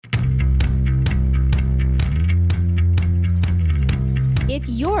If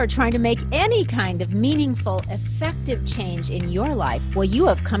you're trying to make any kind of meaningful, effective change in your life, well, you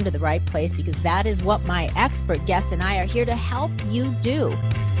have come to the right place because that is what my expert guest and I are here to help you do.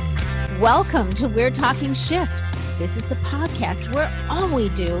 Welcome to We're Talking Shift. This is the podcast where all we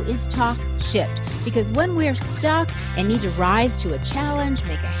do is talk shift. Because when we're stuck and need to rise to a challenge,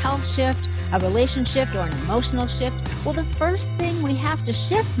 make a health shift, a relationship shift, or an emotional shift, well, the first thing we have to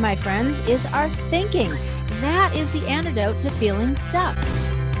shift, my friends, is our thinking. That is the antidote to feeling stuck.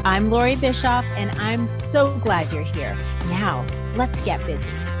 I'm Lori Bischoff, and I'm so glad you're here. Now, let's get busy.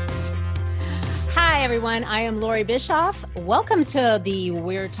 Hi, everyone. I am Lori Bischoff. Welcome to the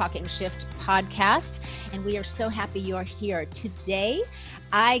We're Talking Shift podcast, and we are so happy you're here. Today,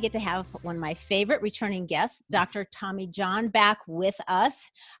 I get to have one of my favorite returning guests, Dr. Tommy John, back with us.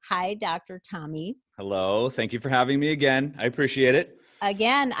 Hi, Dr. Tommy. Hello. Thank you for having me again. I appreciate it.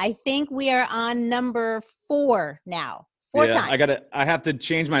 Again, I think we are on number 4 now. 4 times. I have to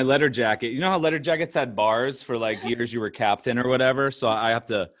change my letter jacket. You know how letter jackets had bars for like years you were captain or whatever? So I have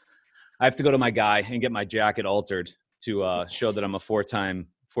to go to my guy and get my jacket altered to show that I'm a four-time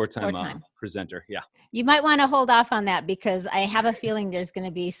presenter. Yeah. You might want to hold off on that because I have a feeling there's going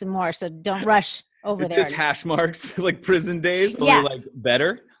to be some more. So don't rush over there. Just hash marks like prison days, only like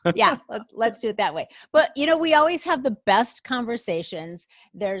better. Yeah, let's do it that way. But, you know, we always have the best conversations.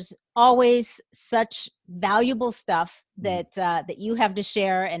 There's always such valuable stuff that you have to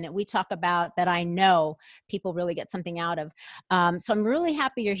share and that we talk about that I know people really get something out of. So I'm really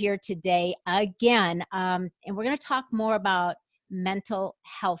happy you're here today again. And we're going to talk more about mental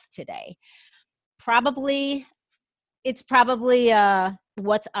health today. It's probably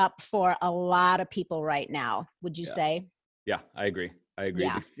what's up for a lot of people right now, would you say? Yeah, I agree.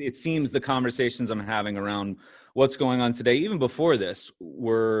 Yeah. It seems the conversations I'm having around what's going on today, even before this,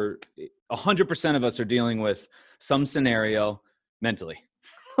 100% of us are dealing with some scenario mentally.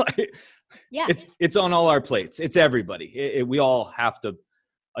 Yeah. It's on all our plates. It's everybody. We all have to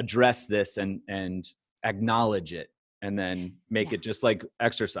address this and acknowledge it and then make it just like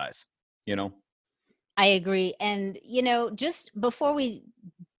exercise, you know? I agree. And, you know, just before we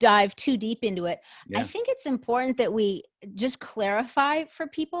dive too deep into it, I think it's important that we just clarify for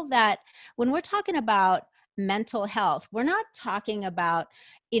people that when we're talking about mental health, we're not talking about,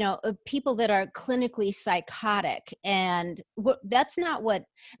 you know, people that are clinically psychotic. And that's not what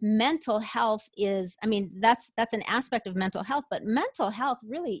mental health is. I mean, that's an aspect of mental health, but mental health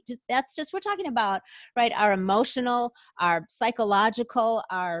really, we're talking about, right, our emotional, our psychological,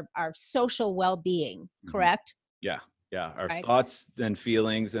 our social well-being, correct? Yeah. Our thoughts and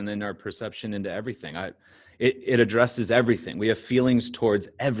feelings, and then our perception into everything. It addresses everything. We have feelings towards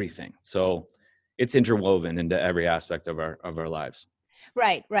everything. So it's interwoven into every aspect of our lives.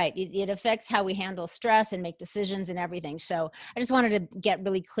 Right. It affects how we handle stress and make decisions and everything. So I just wanted to get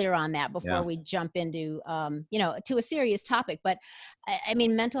really clear on that before we jump into, to a serious topic. But I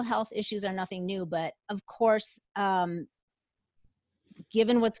mean, mental health issues are nothing new, but of course,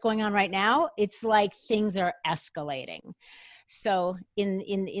 given what's going on right now, it's like things are escalating. So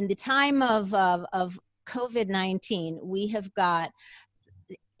in the time of COVID-19, we have got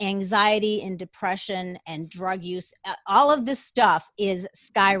anxiety and depression and drug use. All of this stuff is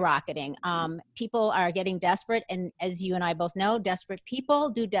skyrocketing. People are getting desperate. And as you and I both know, desperate people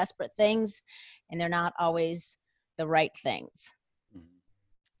do desperate things, and they're not always the right things.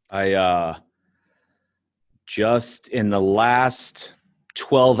 I just in the last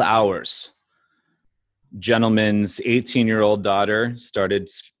 12 hours, gentleman's 18-year-old daughter started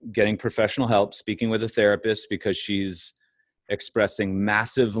getting professional help, speaking with a therapist because she's expressing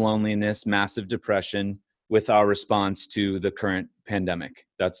massive loneliness, massive depression with our response to the current pandemic.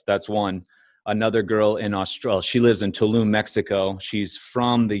 That's one. Another girl in Australia, she lives in Tulum, Mexico. She's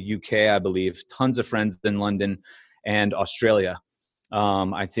from the UK, I believe. Tons of friends in London and Australia.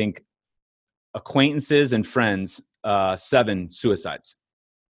 I think acquaintances and friends, 7 suicides.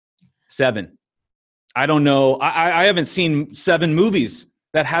 7. I don't know. I haven't seen 7 movies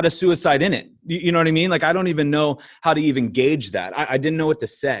that had a suicide in it. You know what I mean? Like, I don't even know how to even gauge that. I didn't know what to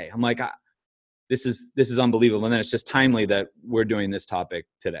say. I'm like, this is unbelievable. And then it's just timely that we're doing this topic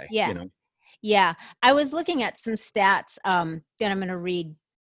today. Yeah. You know? Yeah. I was looking at some stats that I'm going to read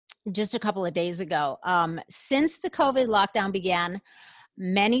just a couple of days ago. Since the COVID lockdown began,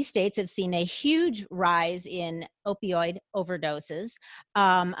 many states have seen a huge rise in opioid overdoses.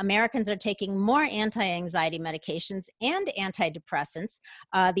 Americans are taking more anti-anxiety medications and antidepressants.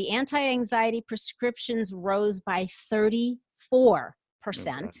 The anti-anxiety prescriptions rose by 34%.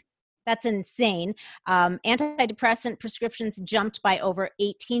 That's insane. Antidepressant prescriptions jumped by over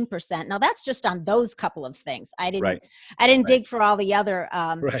 18%. Now that's just on those couple of things. I didn't Right. dig for all the other,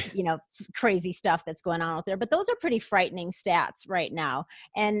 Right. crazy stuff that's going on out there, but those are pretty frightening stats right now.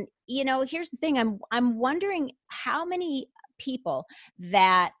 And, here's the thing. I'm wondering how many people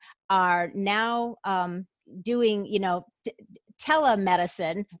that are now, doing,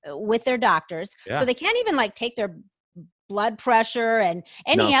 telemedicine with their doctors. Yeah. So they can't even take their blood pressure and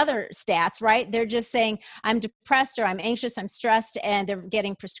any other stats, right? They're just saying, I'm depressed or I'm anxious, I'm stressed, and they're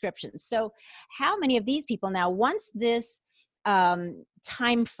getting prescriptions. So how many of these people now, once this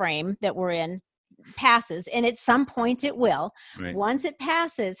time frame that we're in passes, and at some point it will, Right. once it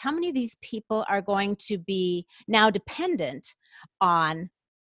passes, how many of these people are going to be now dependent on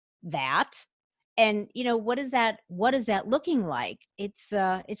that? And what is that looking like?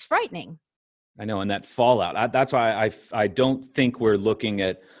 It's frightening. I know, and that fallout. That's why I don't think we're looking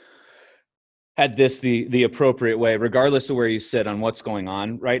at this the appropriate way, regardless of where you sit on what's going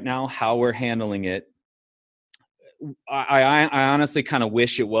on right now, how we're handling it. I honestly kind of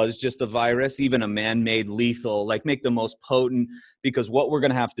wish it was just a virus, even a man-made lethal, make the most potent, because what we're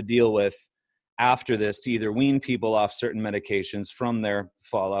going to have to deal with after this to either wean people off certain medications from their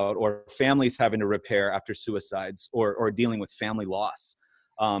fallout, or families having to repair after suicides, or dealing with family loss,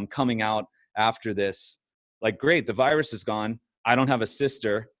 coming out after this. Great, the virus is gone. I don't have a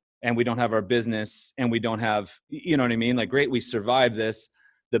sister, and we don't have our business, and we don't have, you know what I mean? Great, we survived this.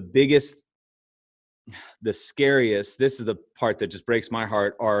 The scariest, this is the part that just breaks my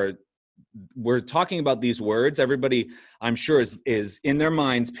heart, we're talking about these words. Everybody, I'm sure, is in their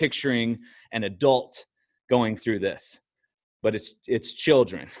minds picturing an adult going through this, but it's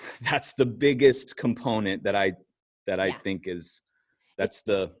children. That's the biggest component that I think is, that's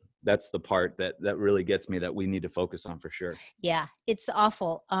the part that really gets me, that we need to focus on for sure. Yeah, it's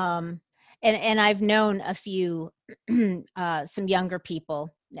awful. And I've known a few, some younger people,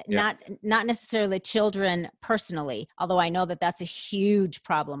 not necessarily children personally, although I know that that's a huge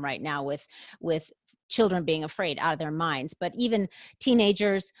problem right now with children being afraid out of their minds, but even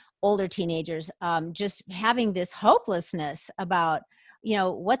teenagers, older teenagers, just having this hopelessness about,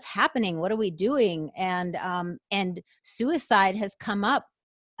 what's happening, what are we doing? And suicide has come up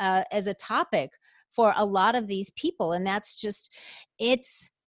as a topic for a lot of these people. And that's just,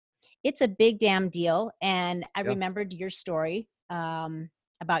 it's a big damn deal. And I remembered your story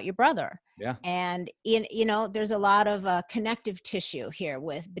about your brother. Yeah. And there's a lot of connective tissue here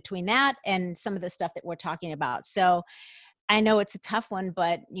between that and some of the stuff that we're talking about. So I know it's a tough one,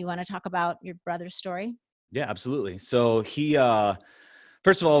 but you want to talk about your brother's story? Yeah, absolutely. So he,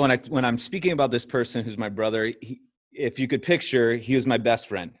 first of all, when I'm speaking about this person who's my brother, if you could picture, he was my best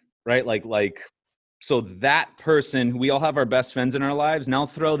friend, right? So that person, we all have our best friends in our lives. Now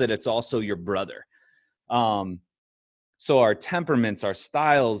throw that it's also your brother. So our temperaments, our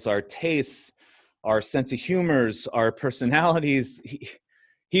styles, our tastes, our sense of humors, our personalities,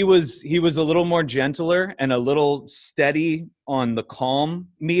 he was a little more gentler and a little steady on the calm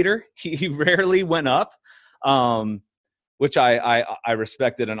meter. He rarely went up, which I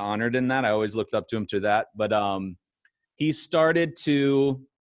respected and honored in that. I always looked up to him to that. But he started to,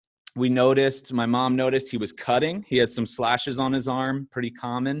 my mom noticed he was cutting. He had some slashes on his arm, pretty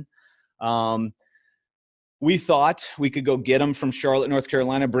common. We thought we could go get him from Charlotte, North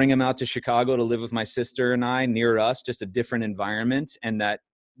Carolina, bring him out to Chicago to live with my sister and I, near us, just a different environment. And that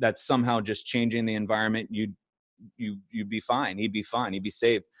somehow just changing the environment, you'd be fine. He'd be fine. He'd be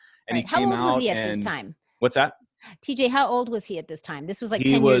safe. And right. He came out. How old was he at this time? What's that? TJ, how old was he at this time? This was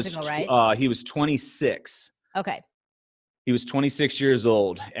 10 years ago, right? He was 26. Okay. He was 26 years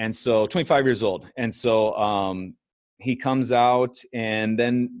old. And so 25 years old. And so, he comes out, and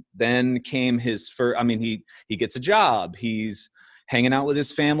then came his first, he gets a job. He's hanging out with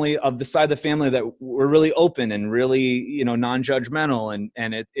his family, of the side of the family that were really open and really, non-judgmental.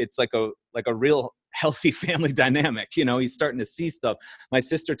 And it's like a real healthy family dynamic. He's starting to see stuff. My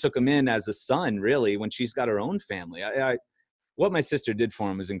sister took him in as a son, really, when she's got her own family. What my sister did for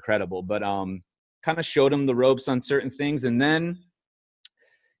him was incredible, but kind of showed him the ropes on certain things. And then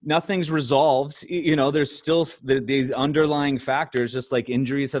nothing's resolved. There's still the underlying factors, just like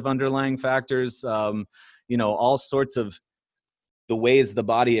injuries have underlying factors. All sorts of the ways the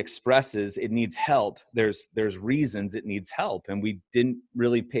body expresses it needs help. There's reasons it needs help, and we didn't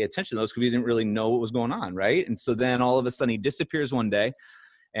really pay attention to those because we didn't really know what was going on, right? And so then all of a sudden he disappears one day,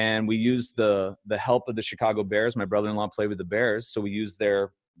 and we used the help of the Chicago Bears. My brother-in-law played with the Bears, so we used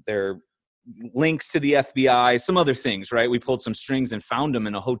their links to the FBI, some other things, right? We pulled some strings and found him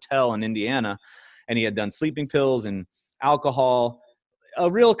in a hotel in Indiana, and he had done sleeping pills and alcohol. a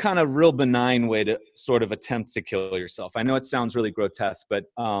real kind of real benign way to sort of attempt to kill yourself. I know it sounds really grotesque, but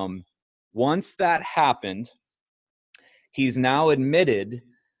once that happened, he's now admitted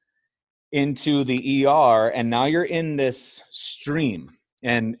into the ER, and now you're in this stream.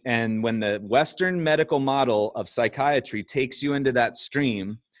 And when the Western medical model of psychiatry takes you into that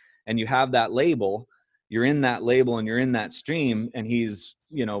stream and you have that label, you're in that label and you're in that stream, and he's,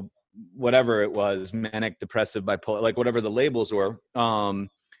 you know, whatever it was, manic, depressive, bipolar, like whatever the labels were.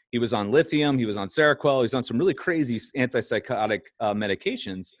 He was on lithium, he was on Seroquel, he was on some really crazy antipsychotic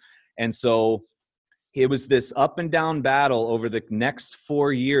medications. And so it was this up and down battle over the next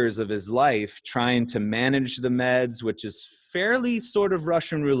 4 years of his life, trying to manage the meds, which is fairly sort of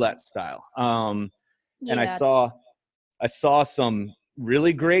Russian roulette style. And I saw some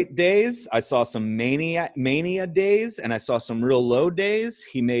really great days. I saw some mania days, and I saw some real low days.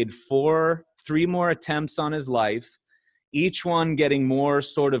 He made 3 more attempts on his life, each one getting more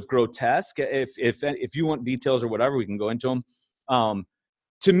sort of grotesque. If you want details or whatever, we can go into them.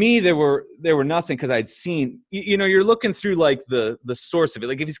 To me, there were nothing, because I'd seen, you know, you're looking through like the source of it.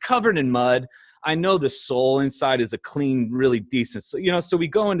 Like if he's covered in mud, I know the soul inside is a clean, really decent. So, you know, so we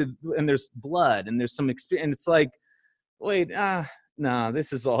go into, and there's blood and there's some experience, and it's like, wait, no,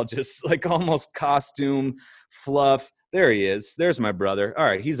 this is all just like almost costume fluff. There he is. There's my brother. All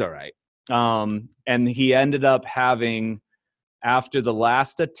right, he's all right. And he ended up having, after the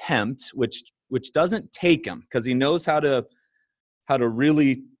last attempt, which doesn't take him, because he knows how to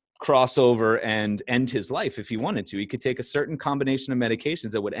really cross over and end his life if he wanted to. He could take a certain combination of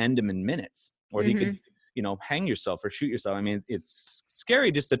medications that would end him in minutes, or he could, you know, hang yourself or shoot yourself. I mean, it's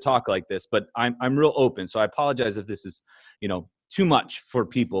scary just to talk like this, but I'm real open. So I apologize if this is, you know, too much for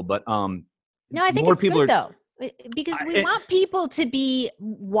people, but no, I think it's good though, because we want people to be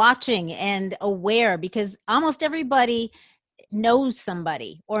watching and aware, because almost everybody knows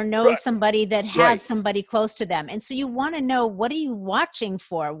somebody or knows somebody that has somebody close to them. And so you want to know, what are you watching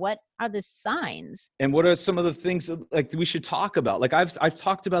for? What are the signs? And what are some of the things like we should talk about? Like I've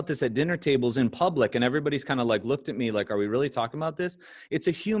talked about this at dinner tables in public, and everybody's kind of like looked at me like, are we really talking about this? It's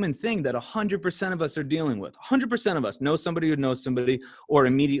a human thing that 100% of us are dealing with. 100% of us know somebody who knows somebody, or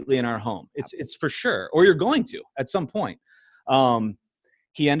immediately in our home. It's for sure. Or you're going to at some point.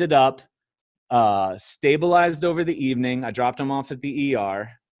 He ended up stabilized over the evening. I dropped him off at the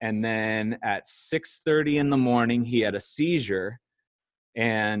ER, and then at 6:30 in the morning, he had a seizure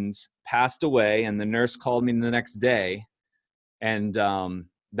and passed away. And the nurse called me the next day, and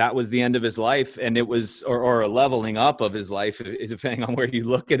that was the end of his life. And it was, or a leveling up of his life, depending on where you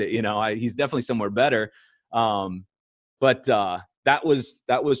look at it. You know, he's definitely somewhere better. But that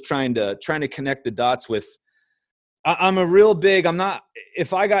was trying to connect the dots with. I'm not,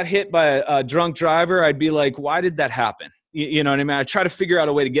 if I got hit by a drunk driver, I'd be like, why did that happen? You know what I mean? I try to figure out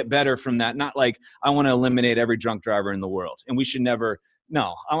a way to get better from that. Not like I want to eliminate every drunk driver in the world, and we should never.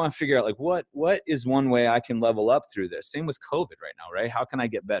 No, I want to figure out like what is one way I can level up through this. Same with COVID right now, right? How can I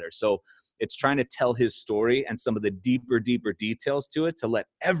get better? So it's trying to tell his story and some of the deeper details to it, to let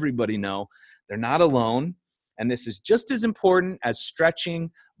everybody know they're not alone. And this is just as important as stretching,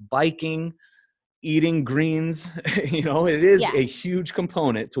 biking, eating greens. You know, it is a huge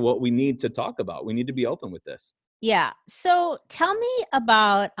component to what we need to talk about. We need to be open with this. Yeah. So tell me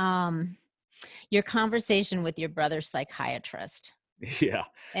about your conversation with your brother's psychiatrist. Yeah.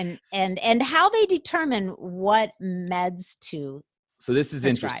 And how they determine what meds to. So this is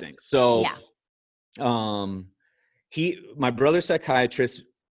prescribe. Interesting. So my brother's psychiatrist,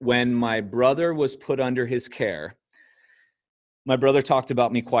 when my brother was put under his care, my brother talked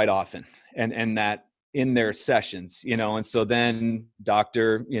about me quite often, and that in their sessions, you know. And so then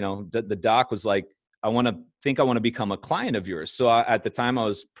doctor, you know, the doc was like, I want to become a client of yours. So at the time I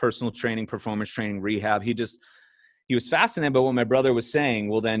was personal training, performance training, rehab. He was fascinated by what my brother was saying.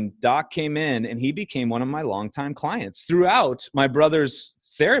 Well, then doc came in, and he became one of my longtime clients throughout my brother's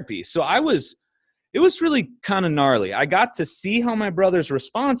therapy. So it was really kind of gnarly. I got to see how my brother's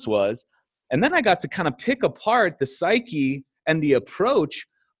response was, and then I got to kind of pick apart the psyche and the approach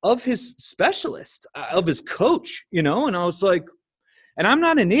of his specialist, of his coach, you know. And I was like, and I'm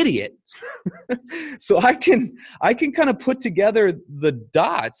not an idiot. So I can kind of put together the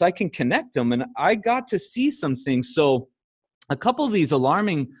dots. I can connect them. And I got to see some things. So a couple of these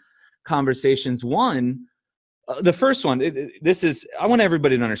alarming conversations. One, the first one, I want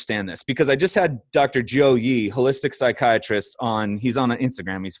everybody to understand this, because I just had Dr. Joe Yee, holistic psychiatrist, on. He's on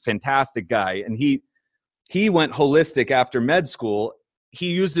Instagram. He's a fantastic guy. And he went holistic after med school.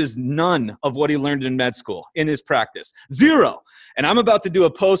 he uses none of what he learned in med school in his practice. Zero. And I'm about to do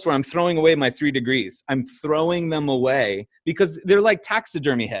a post where I'm throwing away my 3 degrees. I'm throwing them away because they're like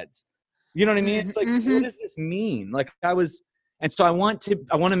taxidermy heads. You know what I mean? It's like, what does this mean? Like and so I want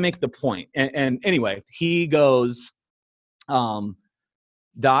to make the point. And anyway, he goes,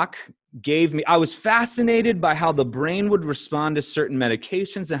 Doc gave me, I was fascinated by how the brain would respond to certain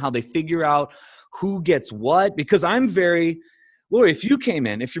medications and how they figure out who gets what, because I'm very, Lori, if you came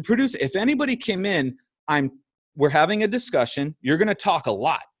in, if anybody came in, we're having a discussion. You're going to talk a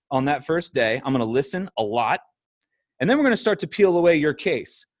lot on that first day. I'm going to listen a lot. And then we're going to start to peel away your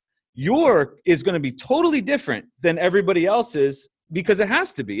case. Your is going to be totally different than everybody else's because it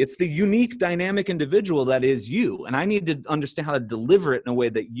has to be. It's the unique, dynamic individual that is you. And I need to understand how to deliver it in a way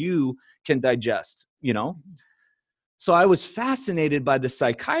that you can digest, you know? So I was fascinated by the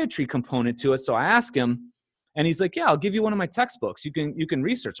psychiatry component to it. So I asked him, and he's like, yeah, I'll give you one of my textbooks. You can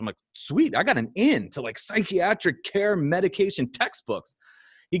research. I'm like, sweet. I got an in to like psychiatric care medication textbooks.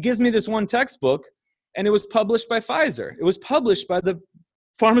 He gives me this one textbook, and it was published by Pfizer. It was published by the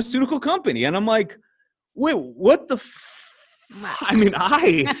pharmaceutical company. And I'm like, wait, what the I mean,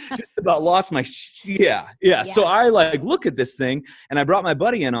 I just about lost my yeah. So I like look at this thing, and I brought my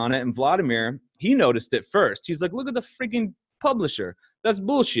buddy in on it, and Vladimir, he noticed it first. He's like, look at the freaking publisher. That's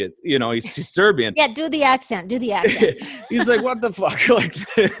bullshit. You know, he's Serbian. Yeah, do the accent. He's like, what the fuck? Like,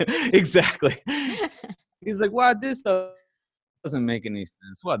 exactly. He's like, what? This stuff doesn't make any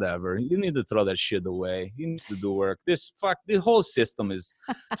sense. Whatever. You need to throw that shit away. He needs to do work. The whole system is.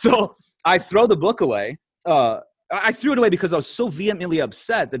 So I throw the book away. I threw it away because I was so vehemently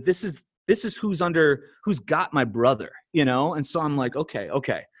upset that this is who's got my brother, you know? And so I'm like,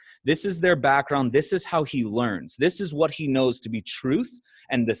 okay. This is their background. This is how he learns. This is what he knows to be truth.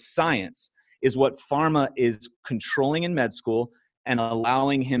 And the science is what pharma is controlling in med school and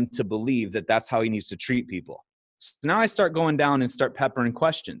allowing him to believe that that's how he needs to treat people. So now I start going down and start peppering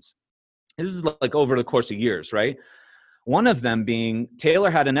questions. This is like over the course of years, right? One of them being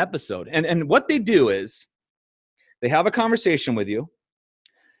Taylor had an episode. And what they do is they have a conversation with you.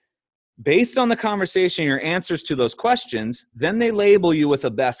 Based on the conversation, your answers to those questions, then they label you with a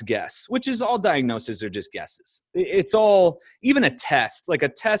best guess, which is all diagnoses are just guesses. It's all, even a test. Like a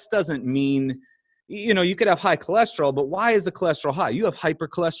test doesn't mean, you know, you could have high cholesterol, but why is the cholesterol high? You have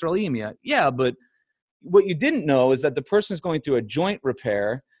hypercholesterolemia. Yeah, but what you didn't know is that the person's going through a joint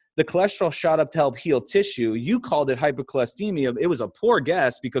repair. The cholesterol shot up to help heal tissue. You called it hypercholesteremia. It was a poor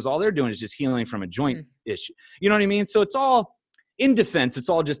guess because all they're doing is just healing from a joint issue. You know what I mean? So it's all, in defense, it's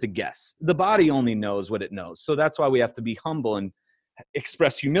all just a guess. The body only knows what it knows. So that's why we have to be humble and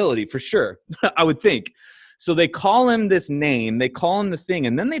express humility for sure, I would think. So they call him this name, they call him the thing,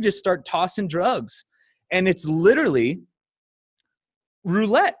 and then they just start tossing drugs. And it's literally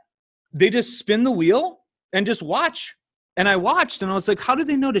roulette. They just spin the wheel and just watch. And I watched and I was like, how do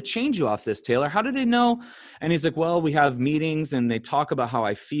they know to change you off this, Taylor? How do they know? And he's like, well, we have meetings and they talk about how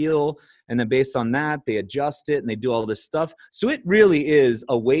I feel. And then based on that, they adjust it and they do all this stuff. So it really is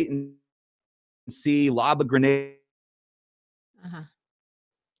a wait and see, lob a grenade.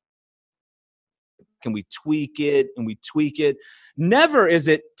 Can we tweak it? And we tweak it. Never is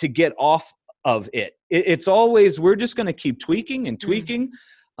it to get off of it. It's always, we're just going to keep tweaking and tweaking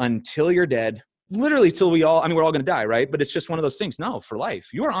until you're dead. Literally till we're all going to die, right? But it's just one of those things. No, for life.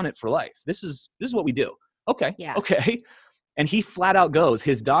 You're on it for life. This is what we do. Okay. Yeah. Okay. And he flat out goes,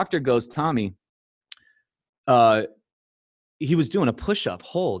 his doctor goes, Tommy, he was doing a push-up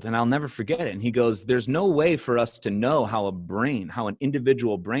hold, and I'll never forget it. And he goes, there's no way for us to know how an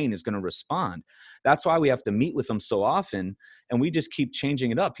individual brain is going to respond. That's why we have to meet with them so often. And we just keep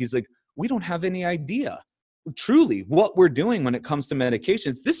changing it up. He's like, we don't have any idea truly what we're doing when it comes to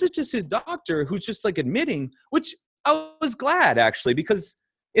medications. This is just his doctor who's just like admitting, which I was glad actually, because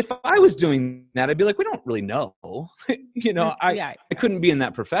if I was doing that, I'd be like, we don't really know, you know, I couldn't be in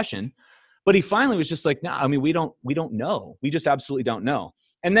that profession. But he finally was just like, no, I mean, we don't know. We just absolutely don't know.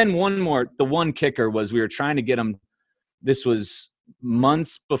 And then the one kicker was we were trying to get him, this was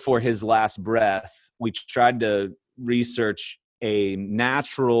months before his last breath. We tried to research a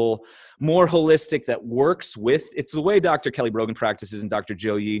natural, more holistic that works with, it's the way Dr. Kelly Brogan practices and Dr.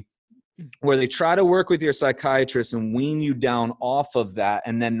 Joe Yee, where they try to work with your psychiatrist and wean you down off of that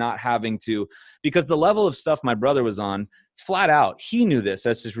and then not having to, because the level of stuff my brother was on, flat out, he knew this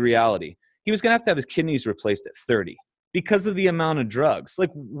as his reality. He was going to have his kidneys replaced at 30 because of the amount of drugs. Like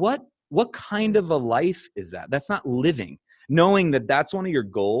what kind of a life is that? That's not living. Knowing that that's one of your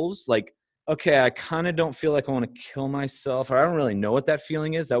goals, like, okay, I kind of don't feel like I want to kill myself, or I don't really know what that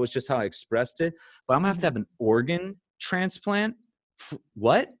feeling is. That was just how I expressed it. But I'm going to have an organ transplant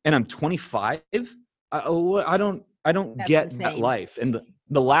What? And I'm 25. I don't That's get insane. that life. And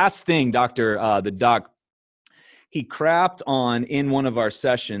the last thing, the doc, he crapped on in one of our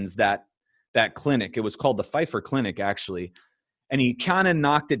sessions that clinic. It was called the Pfeiffer Clinic, actually. And he kind of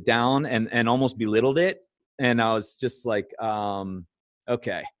knocked it down and almost belittled it. And I was just like,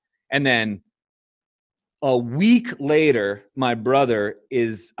 okay. And then a week later, my brother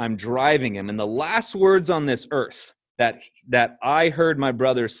I'm driving him. And the last words on this earth that I heard my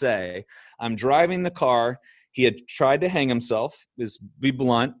brother say, I'm driving the car. He had tried to hang himself, be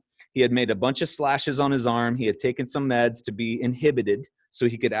blunt. He had made a bunch of slashes on his arm. He had taken some meds to be inhibited so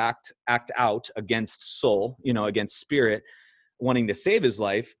he could act out against soul, against spirit, wanting to save his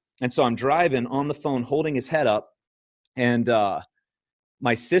life. And so I'm driving on the phone, holding his head up, and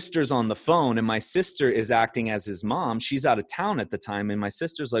my sister's on the phone, and my sister is acting as his mom. She's out of town at the time, and my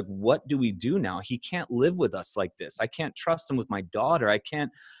sister's like, what do we do now? He can't live with us like this. I can't trust him with my daughter. I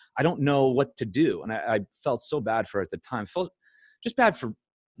don't know what to do. And I felt so bad for her at the time. Felt just bad for,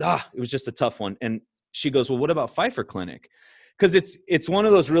 it was just a tough one. And she goes, well, what about Pfeiffer Clinic? Because it's one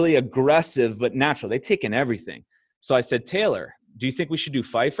of those really aggressive but natural. They take in everything. So I said, Taylor, do you think we should do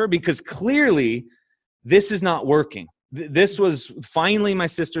Pfeiffer? Because clearly this is not working. This was finally my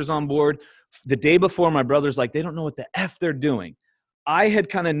sister's on board. The day before, my brother's like, they don't know what the F they're doing. I had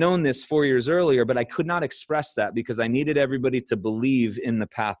kind of known this 4 years earlier, but I could not express that because I needed everybody to believe in the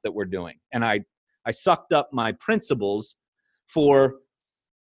path that we're doing. And I sucked up my principles for,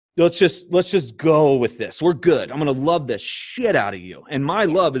 let's just go with this. We're good. I'm going to love the shit out of you. And my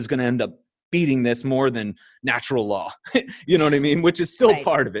love is going to end up beating this more than natural law. You know what I mean? Which is still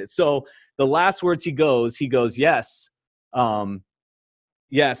part of it. So the last words he goes, yes.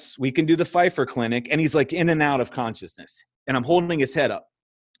 Yes, we can do the Pfeiffer Clinic. And he's like in and out of consciousness. And I'm holding his head up.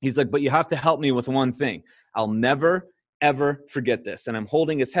 He's like, but you have to help me with one thing. I'll never, ever forget this. And I'm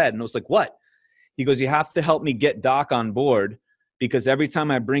holding his head. And I was like, what? He goes, you have to help me get Doc on board because every time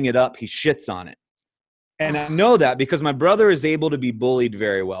I bring it up, he shits on it. And I know that because my brother is able to be bullied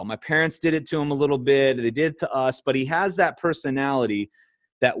very well. My parents did it to him a little bit. They did it to us. But he has that personality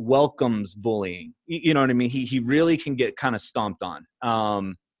that welcomes bullying. You know what I mean? He really can get kind of stomped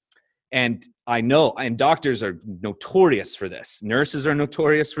on. And I know, and doctors are notorious for this. Nurses are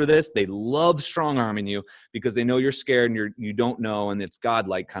notorious for this. They love strong-arming you because they know you're scared and you don't know, and it's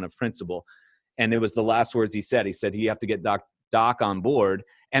godlike kind of principle. And it was the last words he said. He said, you have to get Doc on board.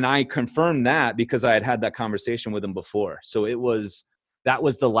 And I confirmed that because I had that conversation with him before. So that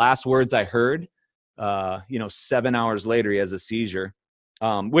was the last words I heard. 7 hours later, he has a seizure.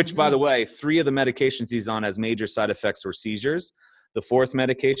 Which, by the way, 3 of the medications he's on as major side effects were seizures. The 4th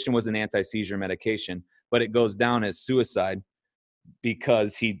medication was an anti-seizure medication, but it goes down as suicide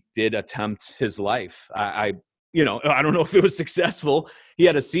because he did attempt his life. I don't know if it was successful. He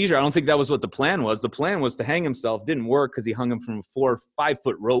had a seizure. I don't think that was what the plan was. The plan was to hang himself. Didn't work because he hung him from a 4 or 5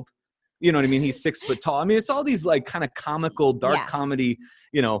 foot rope. You know what I mean? He's 6 foot tall. I mean, it's all these like kind of comical, dark comedy,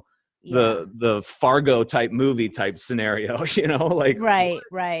 the Fargo type movie type scenario, like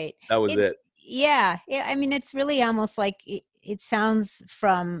right. That was it. Yeah. I mean, it's really almost like it sounds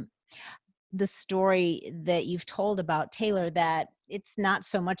from the story that you've told about Taylor that it's not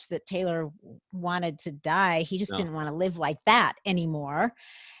so much that Taylor wanted to die. He just didn't want to live like that anymore.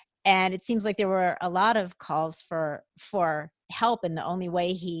 And it seems like there were a lot of calls for help in the only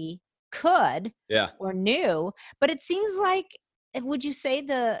way he could or knew. But it seems like, would you say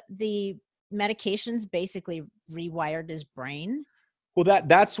the medications basically rewired his brain? Well,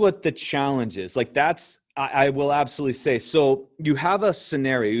 that's what the challenge is. Like I will absolutely say. So you have a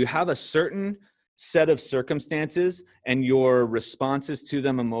scenario, you have a certain set of circumstances and your responses to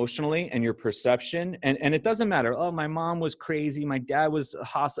them emotionally and your perception. And it doesn't matter. Oh, my mom was crazy. My dad was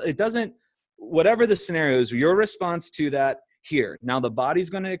hostile. It doesn't, whatever the scenario is, your response to that here. Now the body's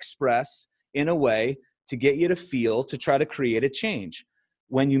going to express in a way to get you to feel, to try to create a change.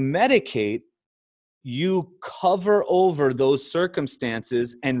 When you medicate, you cover over those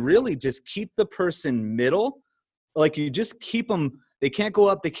circumstances and really just keep the person middle. Like you just keep them, they can't go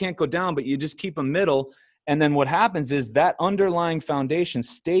up, they can't go down, but you just keep them middle. And then what happens is that underlying foundation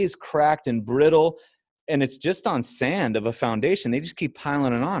stays cracked and brittle, and it's just on sand of a foundation. They just keep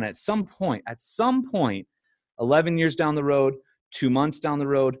piling it on. At some point, 11 years down the road, 2 months down the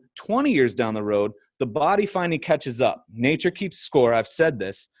road, 20 years down the road, the body finally catches up. Nature keeps score. I've said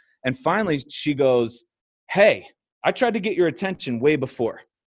this. And finally, she goes, hey, I tried to get your attention way before.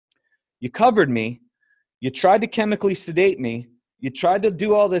 You covered me. You tried to chemically sedate me. You tried to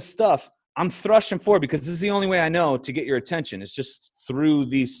do all this stuff. I'm thrusting forward because this is the only way I know to get your attention. It's just through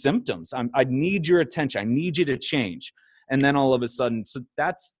these symptoms. I need your attention. I need you to change. And then all of a sudden, so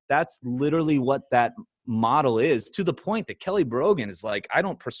that's literally what that model is, to the point that Kelly Brogan is like, I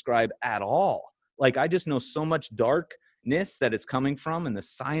don't prescribe at all. Like, I just know so much darkness that it's coming from and the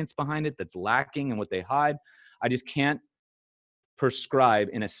science behind it that's lacking and what they hide. I just can't prescribe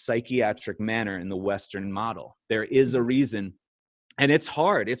in a psychiatric manner in the Western model. There is a reason. And it's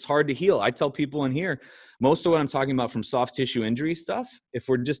hard. It's hard to heal. I tell people in here, most of what I'm talking about from soft tissue injury stuff, if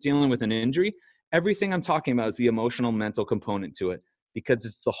we're just dealing with an injury, everything I'm talking about is the emotional, mental component to it, because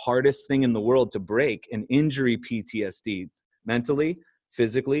it's the hardest thing in the world to break. An injury PTSD, mentally,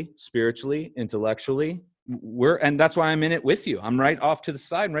 physically, spiritually, intellectually. And that's why I'm in it with you. I'm right off to the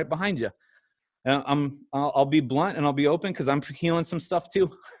side and right behind you. I'll be blunt and I'll be open because I'm healing some stuff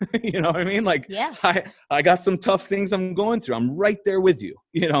too. You know what I mean? Like, yeah. I got some tough things I'm going through. I'm right there with you,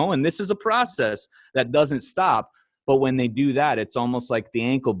 you know, and this is a process that doesn't stop. But when they do that, it's almost like the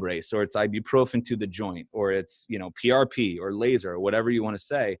ankle brace, or it's ibuprofen to the joint, or it's, you know, PRP or laser or whatever you want to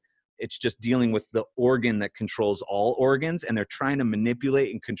say. It's just dealing with the organ that controls all organs. And they're trying to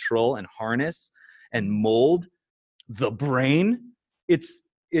manipulate and control and harness and mold the brain.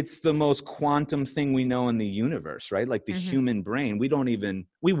 It's the most quantum thing we know in the universe, right? Like the human brain,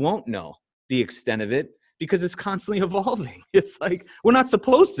 we won't know the extent of it because it's constantly evolving. It's like, we're not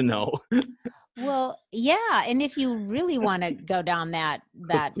supposed to know. Well, yeah. And if you really want to go down that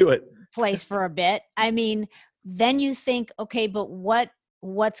Let's do it. place for a bit, I mean, then you think, okay, but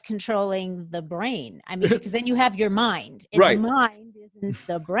what's controlling the brain? I mean, because then you have your mind, and right. The mind isn't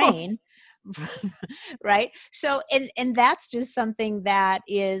the brain. Right. So, and that's just something that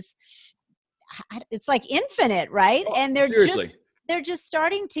is, it's like infinite, right? And they're just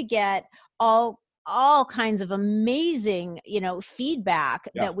starting to get all kinds of amazing, you know, feedback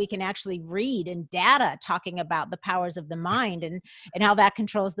that we can actually read, and data talking about the powers of the mind and how that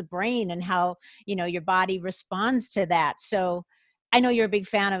controls the brain and how, you know, your body responds to that. So I know you're a big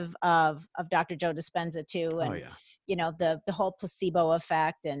fan of Dr. Joe Dispenza too. And, you know, the whole placebo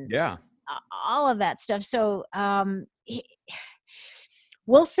effect and all of that stuff. So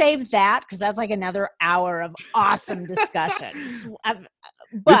we'll save that because that's like another hour of awesome discussion.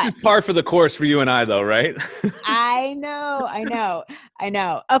 This is par for the course for you and I, though, right? I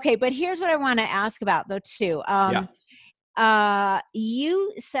know. Okay, but here's what I want to ask about, though, too.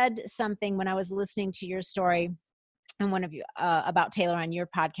 You said something when I was listening to your story and one of you about Taylor on your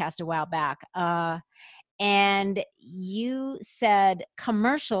podcast a while back. And you said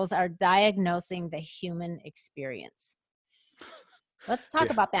commercials are diagnosing the human experience. Let's talk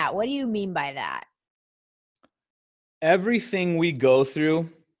about that. What do you mean by that? Everything we go through,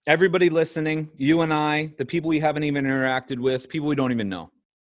 everybody listening, you and I, the people we haven't even interacted with, people we don't even know.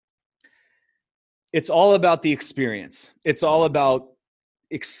 It's all about the experience. It's all about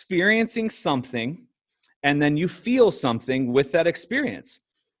experiencing something, and then you feel something with that experience.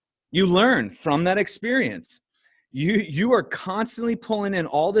 You learn from that experience. You are constantly pulling in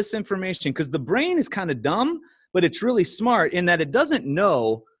all this information because the brain is kind of dumb, but it's really smart in that it doesn't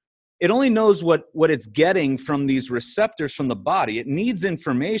know. It only knows what it's getting from these receptors from the body. It needs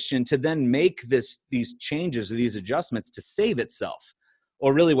information to then make these changes or these adjustments to save itself,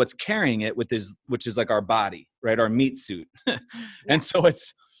 or really what's carrying it which is like our body, right? Our meat suit. And so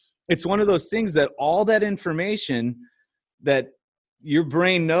it's one of those things that all that information that your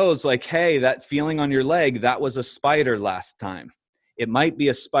brain knows, like, hey, that feeling on your leg, that was a spider last time. It might be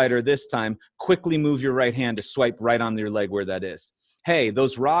a spider this time. Quickly move your right hand to swipe right on your leg where that is. Hey,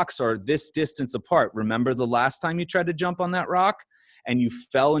 those rocks are this distance apart. Remember the last time you tried to jump on that rock and you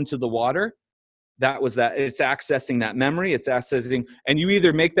fell into the water? That was that. It's accessing that memory. It's accessing, and you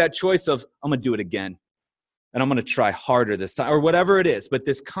either make that choice of, I'm going to do it again, and I'm going to try harder this time, or whatever it is. But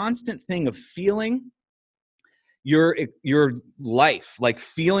this constant thing of feeling your life, like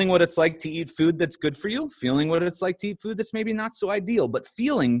feeling what it's like to eat food that's good for you, feeling what it's like to eat food that's maybe not so ideal, but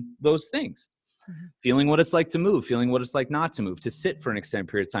feeling those things. Feeling what it's like to move, feeling what it's like not to move, to sit for an extended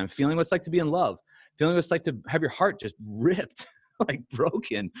period of time, feeling what it's like to be in love, feeling what it's like to have your heart just ripped, like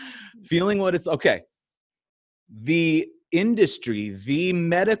broken, feeling what it's, okay. The industry, the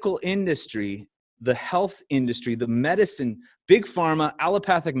medical industry, the health industry, the medicine, big pharma,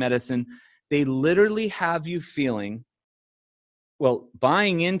 allopathic medicine, they literally have you feeling,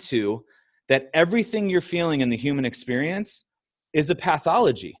 buying into that everything you're feeling in the human experience is a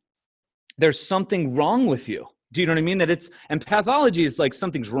pathology. There's something wrong with you. Do you know what I mean? And pathology is like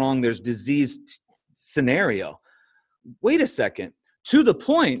something's wrong. There's disease scenario. Wait a second. To the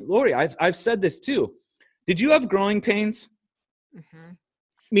point, Lori, I've said this too. Did you have growing pains? Mm-hmm.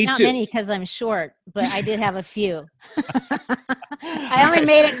 Me Not too. many because I'm short, but I did have a few. I only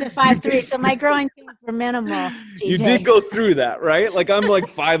made it to 5'3", so my growing pains were minimal. You TJ. did go through that, right? Like I'm like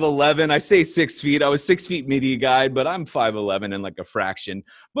 5'11". I say 6 feet. I was 6 feet midi guide, but I'm 5'11" and like a fraction.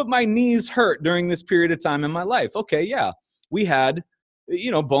 But my knees hurt during this period of time in my life. Okay, yeah. We had,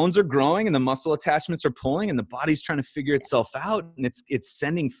 bones are growing and the muscle attachments are pulling and the body's trying to figure itself out, and it's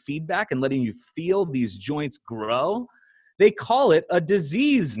sending feedback and letting you feel these joints grow. They call it a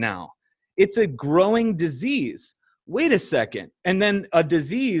disease now. It's a growing disease. Wait a second. And then a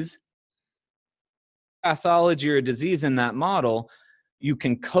disease, pathology or a disease in that model, you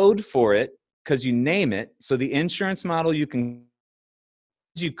can code for it because you name it. So the insurance model, you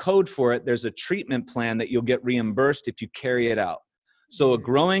code for it. There's a treatment plan that you'll get reimbursed if you carry it out. So a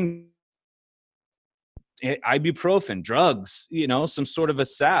growing ibuprofen, drugs, some sort of a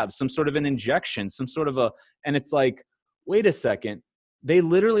salve, some sort of an injection, and it's like, wait a second. They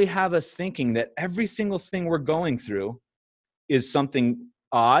literally have us thinking that every single thing we're going through is something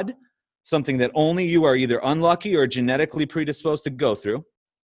odd, something that only you are either unlucky or genetically predisposed to go through.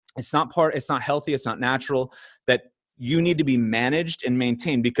 It's not healthy, it's not natural, that you need to be managed and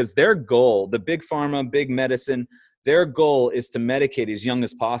maintained, because their goal, the big pharma, big medicine, their goal is to medicate as young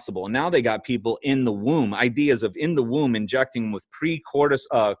as possible. And now they got people in the womb, ideas of in the womb injecting with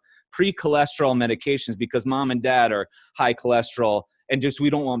pre-cholesterol medications because mom and dad are high cholesterol and just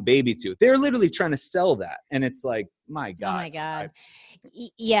we don't want baby to. They're literally trying to sell that. And it's like, my God. Oh my God.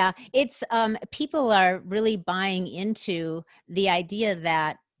 Yeah. It's people are really buying into the idea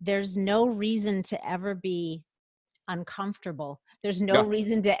that there's no reason to ever be uncomfortable. There's no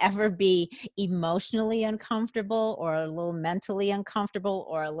reason to ever be emotionally uncomfortable or a little mentally uncomfortable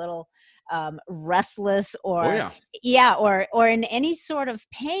or a little restless or or in any sort of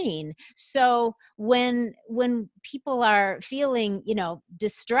pain. So when people are feeling,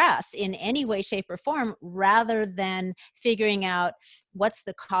 distress in any way, shape, or form, rather than figuring out what's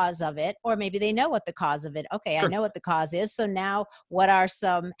the cause of it, or maybe they know what the cause of it. Okay, sure. I know what the cause is. So now what are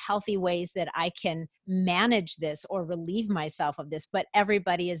some healthy ways that I can manage this or relieve myself of this? But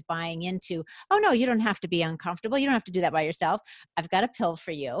everybody is buying into, oh no, you don't have to be uncomfortable. You don't have to do that by yourself. I've got a pill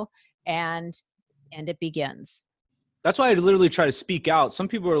for you. And it begins. That's why I literally try to speak out. Some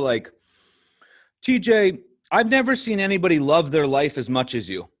people are like, TJ, I've never seen anybody love their life as much as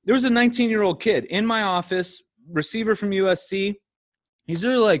you. There was a 19-year-old kid in my office, receiver from USC. He's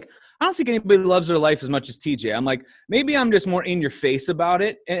really like, I don't think anybody loves their life as much as TJ. I'm like, maybe I'm just more in your face about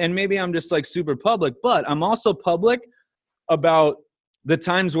it. And maybe I'm just like super public, but I'm also public about the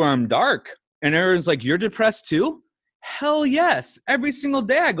times where I'm dark. And everyone's like, you're depressed too? Hell yes. Every single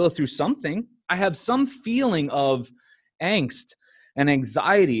day I go through something. I have some feeling of angst and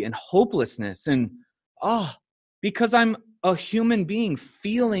anxiety and hopelessness. And because I'm a human being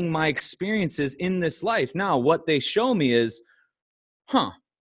feeling my experiences in this life. Now, what they show me is,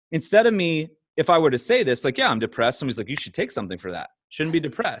 instead of me, if I were to say this, like, yeah, I'm depressed. Somebody's like, you should take something for that. Shouldn't be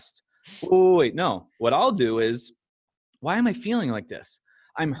depressed. Wait, no. What I'll do is, why am I feeling like this?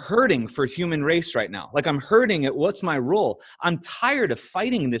 I'm hurting for human race right now. Like I'm hurting at what's my role. I'm tired of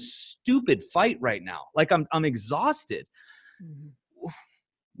fighting this stupid fight right now. Like I'm exhausted. Mm-hmm.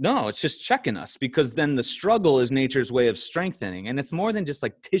 No, it's just checking us, because then the struggle is nature's way of strengthening. And it's more than just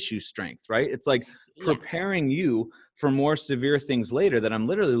like tissue strength, right? It's like preparing you for more severe things later, that I'm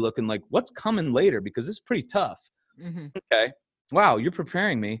literally looking like, what's coming later? Because it's pretty tough. Mm-hmm. Okay. Wow. You're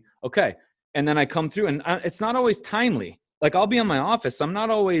preparing me. Okay. And then I come through, and it's not always timely. Like I'll be in my office. I'm not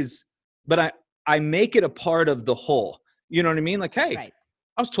always, but I make it a part of the whole. You know what I mean? Like, hey, right.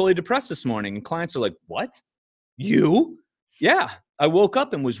 I was totally depressed this morning. And clients are like, what? You? Yeah. I woke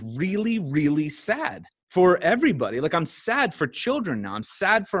up and was really, really sad for everybody. Like I'm sad for children now. I'm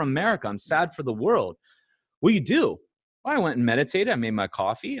sad for America. I'm sad for the world. What do you do? Well, I went and meditated. I made my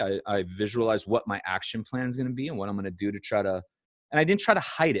coffee. I visualized what my action plan is going to be and what I'm going to do to try to, and I didn't try to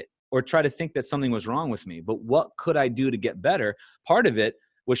hide it or try to think that something was wrong with me, but what could I do to get better? Part of it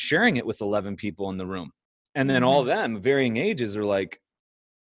was sharing it with 11 people in the room. And then all of them, varying ages, are like,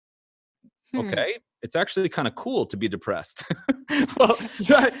 okay, it's actually kind of cool to be depressed. Well,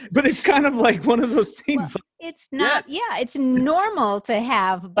 but it's kind of like one of those things. Well, it's not, it's normal to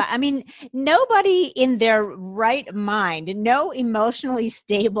have, but I mean, nobody in their right mind, no emotionally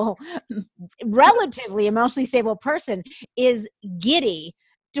stable, relatively emotionally stable person is giddy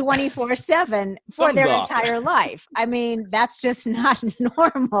 24/7 for their entire life. I mean, that's just not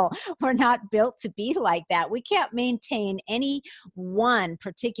normal. We're not built to be like that. We can't maintain any one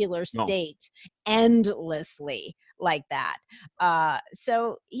particular state endlessly like that.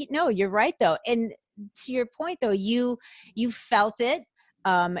 So, no, you're right though. And to your point though, you felt it.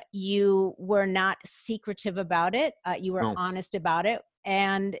 You were not secretive about it. You were No. honest about it.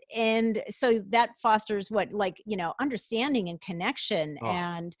 And so that fosters what, like, understanding and connection. Oh,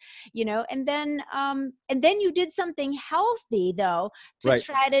 And then you did something healthy, though, to right.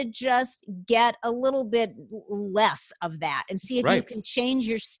 try to just get a little bit less of that and see if you Right. can change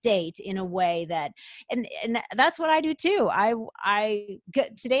your state in a way that, and that's what I do too.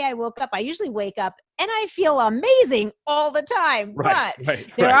 Today I woke up, I usually wake up and I feel amazing all the time, Right. but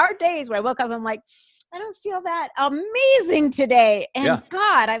Right. there Right. are days where I woke up, I'm like, I don't feel that amazing today. And Yeah.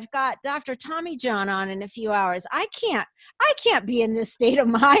 God, I've got Dr. Tommy John on in a few hours. I can't be in this state of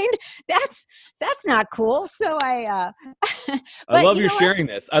mind. That's not cool. So I but love you you know what? sharing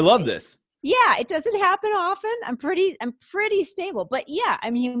this. I love this. Yeah, it doesn't happen often. I'm pretty stable, but yeah,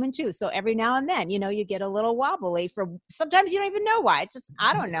 I'm human too. So every now and then, you get a little wobbly sometimes you don't even know why. It's just,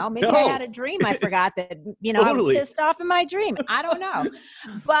 I don't know. Maybe I had No, a dream. I forgot that, I was totally. pissed off in my dream. I don't know.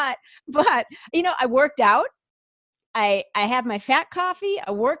 But I worked out. I had my fat coffee.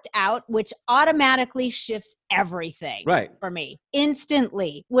 I worked out, which automatically shifts everything Right. for me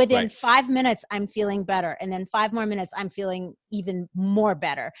instantly. Within Right. 5 minutes, I'm feeling better. And then 5 more minutes, I'm feeling even more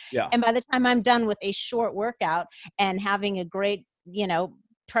better. Yeah. And by the time I'm done with a short workout and having a great,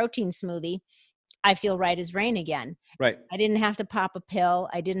 protein smoothie, I feel right as rain again. Right. I didn't have to pop a pill.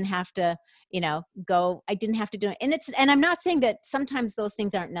 I didn't have to, I didn't have to do it. And I'm not saying that sometimes those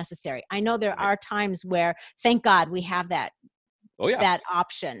things aren't necessary. I know there Right. are times where, thank God, we have that Oh yeah. that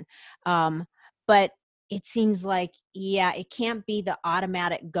option. But it seems like, yeah, it can't be the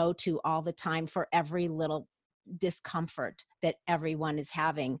automatic go-to all the time for every little discomfort that everyone is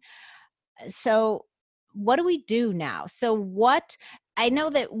having. So what do we do now? I know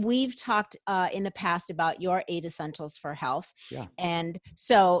that we've talked in the past about your 8 essentials for health. Yeah. And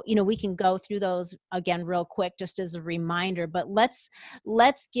so, we can go through those again real quick, just as a reminder, but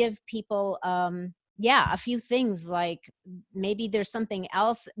let's give people, a few things, like maybe there's something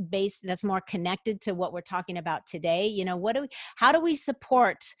else that's more connected to what we're talking about today. How do we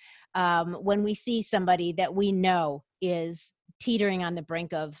support when we see somebody that we know is teetering on the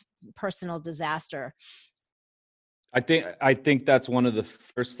brink of personal disaster? I think that's one of the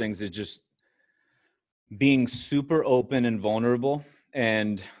first things, is just being super open and vulnerable.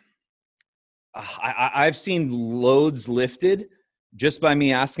 And I've seen loads lifted just by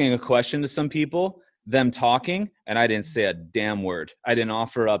me asking a question to some people, them talking, and I didn't say a damn word. I didn't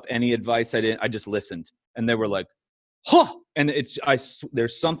offer up any advice. I just listened, and they were like, "Huh!" And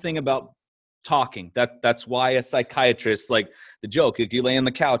there's something about talking that's why a psychiatrist, like the joke, you lay on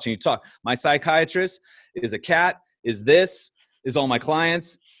the couch and you talk. My psychiatrist is a cat. Is all my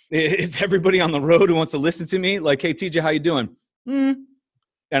clients, is everybody on the road who wants to listen to me. Like, hey, TJ, how you doing? And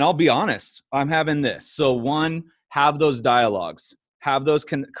I'll be honest, I'm having this. So one, have those dialogues, have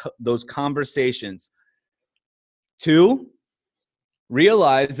those conversations. Two,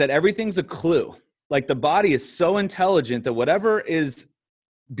 realize that everything's a clue. Like, the body is so intelligent that whatever is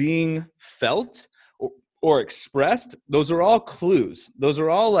being felt or expressed, those are all clues. Those are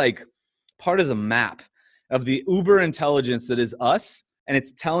all like part of the map of the uber intelligence that is us, and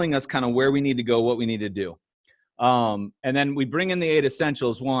it's telling us kind of where we need to go, what we need to do. And then we bring in the 8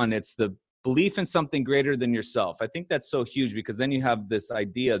 essentials. One, it's the belief in something greater than yourself. I think that's so huge, because then you have this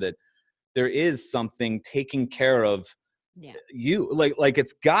idea that there is something taking care of you, like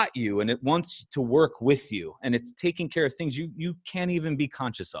it's got you, and it wants to work with you, and it's taking care of things you can't even be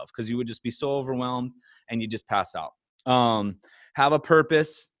conscious of, because you would just be so overwhelmed and you just pass out. Have a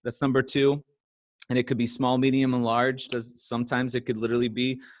purpose. That's number 2. And it could be small, medium, and large. Sometimes it could literally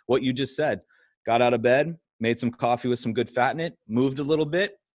be what you just said. Got out of bed, made some coffee with some good fat in it, moved a little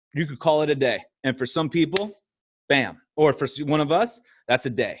bit. You could call it a day. And for some people, bam. Or for one of us, that's a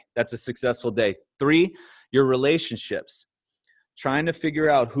day. That's a successful day. 3, your relationships. Trying to figure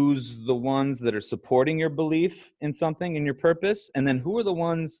out who's the ones that are supporting your belief in something, in your purpose, and then who are the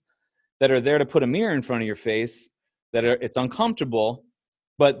ones that are there to put a mirror in front of your face, it's uncomfortable.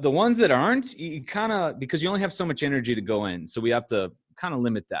 But the ones that aren't, you kind of, because you only have so much energy to go in. So we have to kind of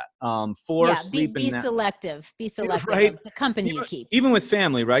limit that. 4, sleep be and selective. Be selective right? of the company you keep. Even with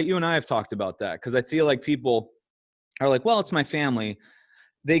family, right? You and I have talked about that, because I feel like people are like, well, it's my family.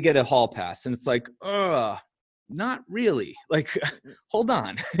 They get a hall pass. And it's like, not really. Like, hold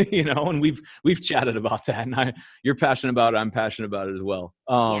on, and we've chatted about that. And you're passionate about it. I'm passionate about it as well.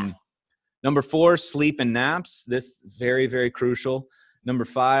 Number 4, sleep and naps. This very, very crucial. Number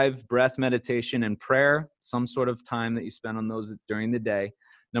 5, breath, meditation, and prayer. Some sort of time that you spend on those during the day.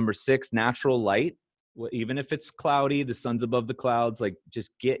 Number 6, natural light. Even if it's cloudy, the sun's above the clouds, like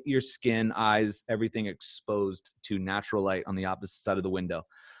just get your skin, eyes, everything exposed to natural light on the opposite side of the window.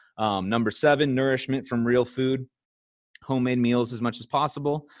 Number 7, nourishment from real food, homemade meals as much as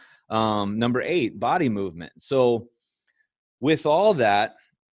possible. Number 8, body movement. So with all that,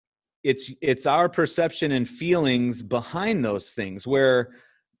 it's our perception and feelings behind those things, where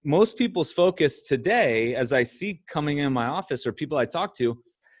most people's focus today, as I see coming in my office or people I talk to,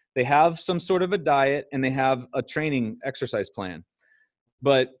 they have some sort of a diet and they have a training exercise plan,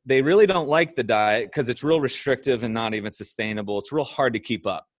 but they really don't like the diet because it's real restrictive and not even sustainable. It's real hard to keep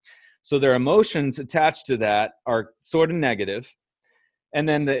up. So their emotions attached to that are sort of negative. And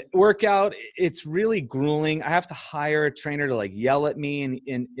then the workout, it's really grueling. I have to hire a trainer to like yell at me.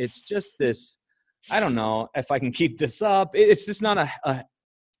 And it's just this, I don't know if I can keep this up. It's just not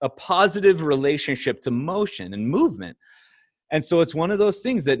a positive relationship to motion and movement. And so it's one of those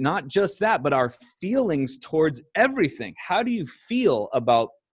things that not just that, but our feelings towards everything. How do you feel about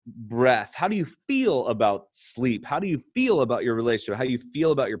breath? How do you feel about sleep? How do you feel about your relationship? How do you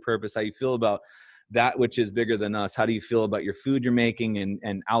feel about your purpose? How do you feel about that which is bigger than us? How do you feel about your food you're making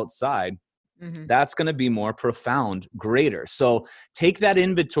and outside? Mm-hmm. That's going to be more profound, greater. So take that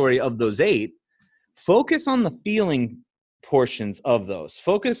inventory of those 8, focus on the feeling portions of those.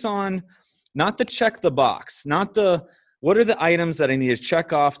 Focus on not the check the box, not the what are the items that I need to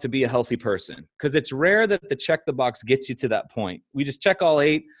check off to be a healthy person? Because it's rare that the check the box gets you to that point. We just check all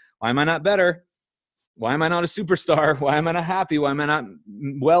 8. Why am I not better? Why am I not a superstar? Why am I not happy? Why am I not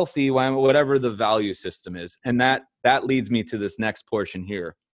wealthy? Whatever the value system is. And that leads me to this next portion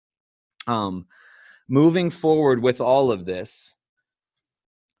here. Moving forward with all of this,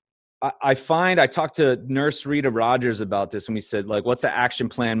 I talked to Nurse Rita Rogers about this, and we said, like, what's the action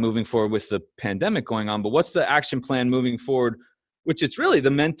plan moving forward with the pandemic going on? But what's the action plan moving forward, which is really the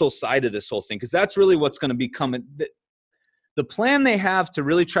mental side of this whole thing, because that's really what's going to become the plan they have to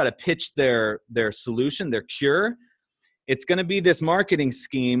really try to pitch their solution, their cure. It's going to be this marketing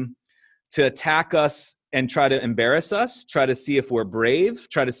scheme to attack us and try to embarrass us, try to see if we're brave,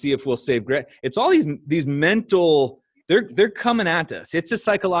 try to see if we'll save. It's all these mental. They're coming at us. It's a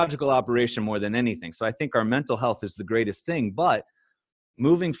psychological operation more than anything. So I think our mental health is the greatest thing. But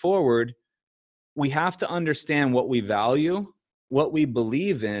moving forward, we have to understand what we value, what we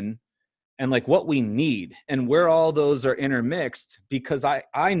believe in, and like what we need, and where all those are intermixed. Because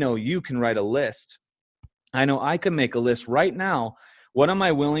I know you can write a list. I know I can make a list right now. What am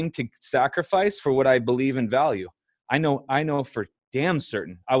I willing to sacrifice for what I believe and value? I know for damn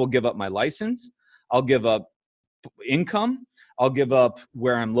certain I will give up my license. I'll give up income. I'll give up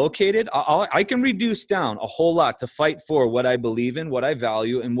where I'm located. I can reduce down a whole lot to fight for what I believe in, what I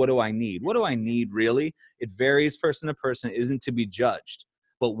value, and what do I need? What do I need really? It varies person to person. It isn't to be judged.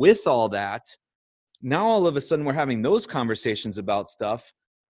 But with all that, now all of a sudden we're having those conversations about stuff.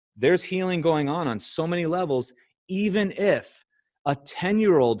 There's healing going on so many levels, even if a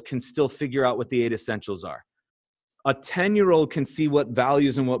 10-year-old can still figure out what the 8 essentials are. A 10-year-old can see what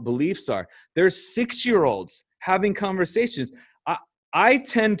values and what beliefs are. There's 6-year-olds having conversations. I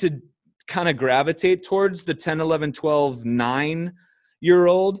tend to kind of gravitate towards the 10, 11, 12,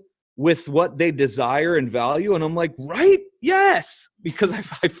 9-year-old with what they desire and value. And I'm like, right? Yes. Because I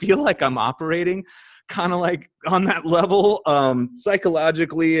feel like I'm operating kind of like on that level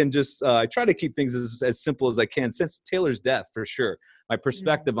psychologically, and just I try to keep things as simple as I can. Since Taylor's death, for sure, my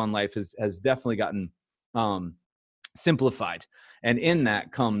perspective on life has definitely gotten simplified. And in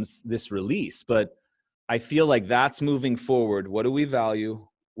that comes this release. But I feel like that's moving forward. What do we value?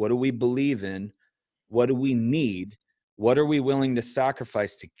 What do we believe in? What do we need? What are we willing to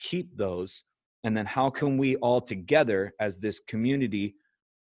sacrifice to keep those? And then how can we all together as this community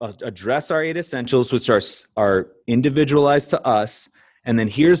address our 8 essentials, which are individualized to us? And then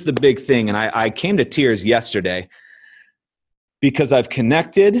here's the big thing. And I came to tears yesterday because I've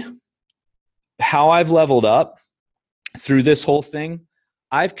connected how I've leveled up through this whole thing.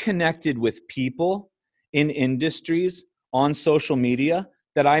 I've connected with people in industries on social media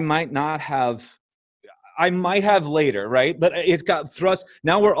that I might have later, right? But it got thrust.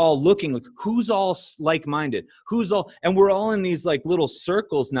 Now we're all looking like, who's all like-minded? And we're all in these like little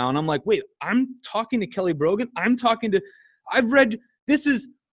circles now. And I'm like, wait, I'm talking to Kelly Brogan. I've read,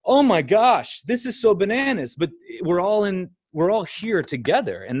 oh my gosh, this is so bananas. But we're all here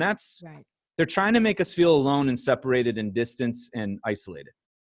together. And that's, right. They're trying to make us feel alone and separated and distant and isolated,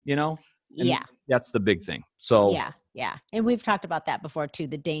 And yeah. That's the big thing. So yeah. And we've talked about that before too,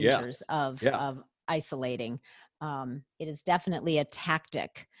 the dangers of isolating. It is definitely a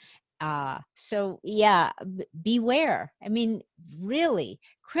tactic. So beware. I mean, really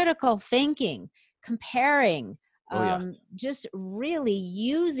critical thinking, comparing, Oh yeah. just really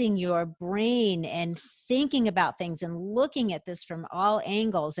using your brain and thinking about things and looking at this from all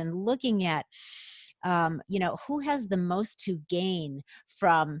angles and looking at, who has the most to gain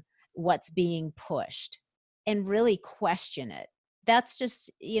from what's being pushed, and really question it. That's just,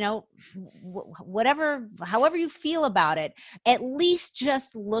 whatever, however you feel about it, at least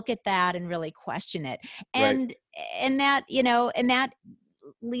just look at that and really question it. Right. And that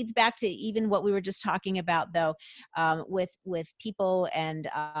leads back to even what we were just talking about, though, with people and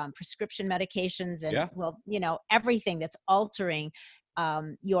prescription medications, and Yeah. everything that's altering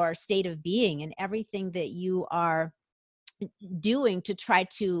your state of being, and everything that you are doing to try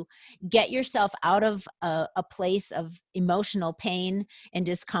to get yourself out of a place of emotional pain and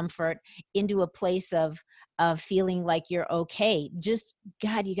discomfort into a place of feeling like you're okay. Just,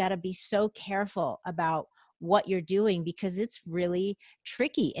 God, you got to be so careful about what you're doing, because it's really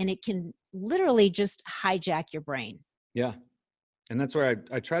tricky and it can literally just hijack your brain. Yeah. And that's where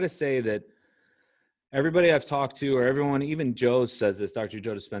I try to say that everybody I've talked to, or everyone, even Joe says this, Dr.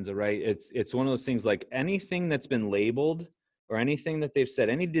 Joe Dispenza, right? It's one of those things, like anything that's been labeled or anything that they've said,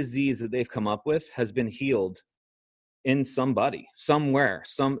 any disease that they've come up with has been healed in somebody, somewhere.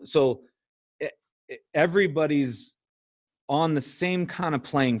 So everybody's on the same kind of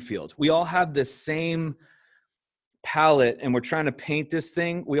playing field. We all have the same palette and we're trying to paint this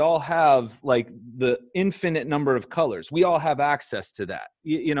thing. We all have like the infinite number of colors. We all have access to that,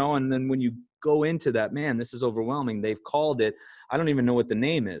 and then when you go into that, man, this is overwhelming. They've called it, I don't even know what the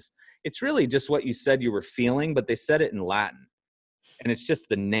name is. It's really just what you said you were feeling, but they said it in Latin and it's just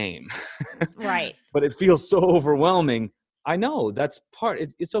the name. Right. But it feels so overwhelming. I know that's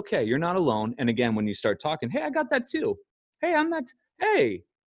it's okay. You're not alone. And again, when you start talking, hey, I got that too. Hey, hey,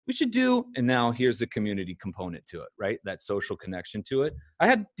 we should do, and now here's the community component to it, right? That social connection to it. I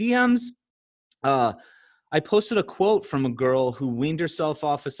had DMs. I posted a quote from a girl who weaned herself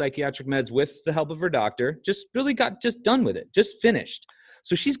off of psychiatric meds with the help of her doctor, just really got just done with it, just finished.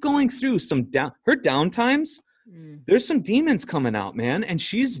 So she's going through her downtimes. There's some demons coming out, man. And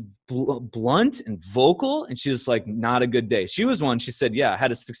she's blunt and vocal, and she's like, not a good day. She was one, she said, yeah, I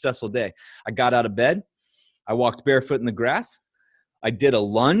had a successful day. I got out of bed. I walked barefoot in the grass. I did a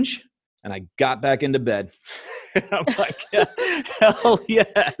lunge and I got back into bed. I'm like, yeah, hell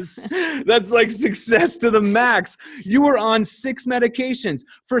yes. That's like success to the max. You were on 6 medications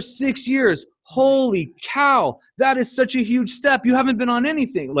for 6 years. Holy cow. That is such a huge step. You haven't been on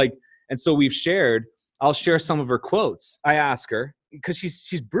anything. And so I'll share some of her quotes. I ask her, because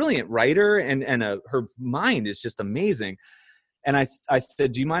she's a brilliant writer and her mind is just amazing. And I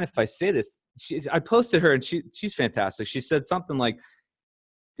said, do you mind if I say this? I posted her and she's fantastic. She said something like,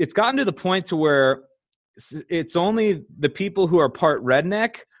 it's gotten to the point to where it's only the people who are part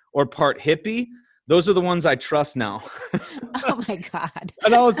redneck or part hippie. Those are the ones I trust now. Oh my God.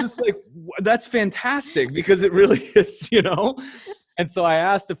 And I was just like, that's fantastic, because it really is, And so I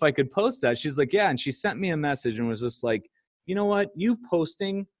asked if I could post that. She's like, yeah. And she sent me a message and was just like, you know what? You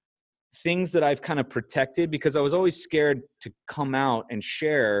posting things that I've kind of protected, because I was always scared to come out and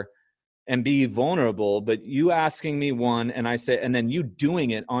share and be vulnerable, but you asking me one, and I say, and then you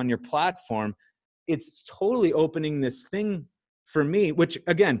doing it on your platform, it's totally opening this thing for me, which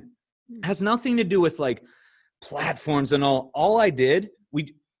again, has nothing to do with like platforms and all. All I did,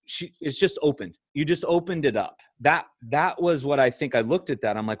 it's just opened. You just opened it up. That was what I think. I looked at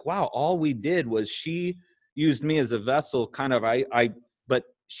that. I'm like, wow, all we did was she used me as a vessel, kind of, but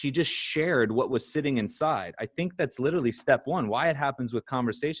she just shared what was sitting inside. I think that's literally step one. Why it happens with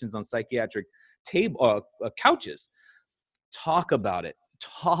conversations on psychiatric couches. Talk about it.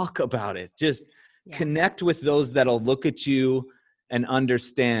 Just connect with those that'll look at you and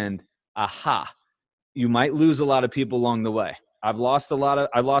understand, aha, you might lose a lot of people along the way. I've lost a lot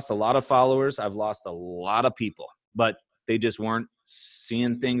of followers. I've lost a lot of people, but they just weren't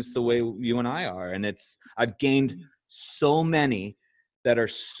seeing things the way you and I are. And I've gained so many that are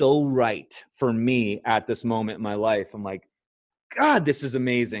so right for me at this moment in my life. I'm like, God, this is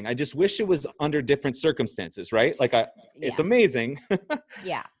amazing. I just wish it was under different circumstances, right? It's amazing.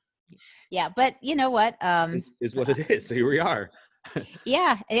 Yeah. Yeah. But you know what? Is what it is. So here we are.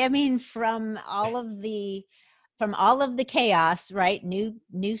 Yeah. I mean, from all of the chaos, right?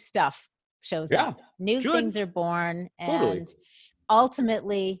 New stuff shows up. New things are born. And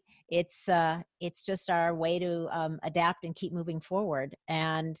ultimately, it's just our way to adapt and keep moving forward.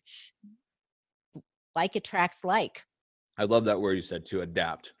 And like attracts like. I love that word you said, to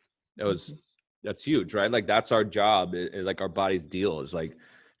adapt. That's huge, right? Like that's our job. Like our body's deal is like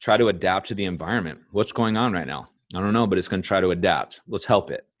try to adapt to the environment. What's going on right now? I don't know, but it's going to try to adapt. Let's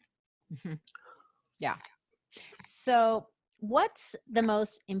help it. Mm-hmm. Yeah. So what's the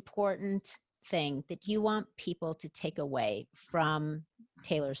most important thing that you want people to take away from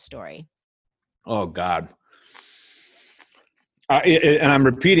Taylor's story? Oh God. And I'm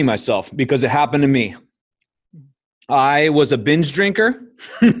repeating myself because it happened to me. I was a binge drinker.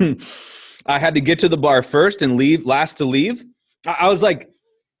 I had to get to the bar first and last to leave. I was like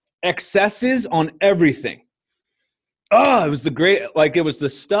excesses on everything. Oh, it was it was the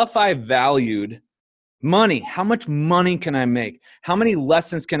stuff I valued. Money. How much money can I make? How many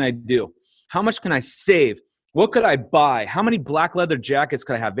lessons can I do? How much can I save? What could I buy? How many black leather jackets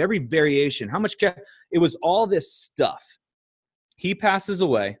could I have? Every variation. It was all this stuff. He passes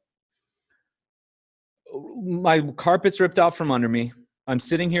away. My carpet's ripped out from under me. I'm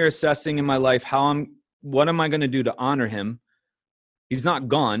sitting here assessing in my life what am I going to do to honor him? He's not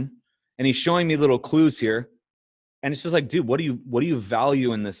gone, and he's showing me little clues here. And it's just like, dude, what do you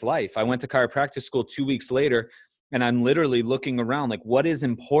value in this life? I went to chiropractic school 2 weeks later, and I'm literally looking around like, what is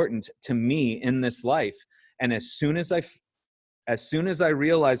important to me in this life? And as soon as I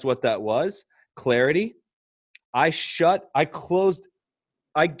realized what that was, clarity, I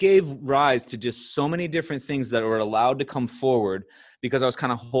gave rise to just so many different things that were allowed to come forward because I was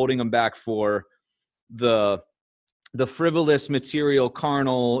kind of holding them back for the frivolous, material,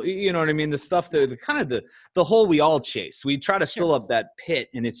 carnal, you know what I mean? The stuff the hole we all chase. We try to fill up that pit,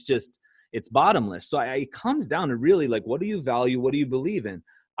 and it's bottomless. So it comes down to really like, what do you value? What do you believe in?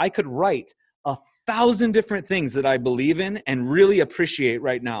 I could write 1,000 different things that I believe in and really appreciate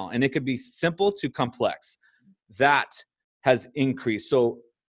right now. And it could be simple to complex. That has increased. So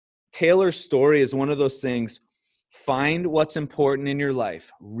Taylor's story is one of those things. Find what's important in your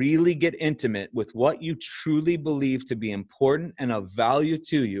life. Really get intimate with what you truly believe to be important and of value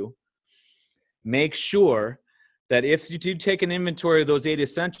to you. Make sure that if you do take an inventory of those 8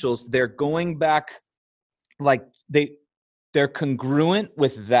 essentials, they're going back, like they're congruent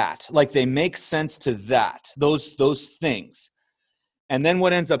with that. Like they make sense to that, those things. And then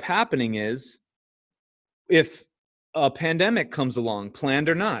what ends up happening is, if a pandemic comes along, planned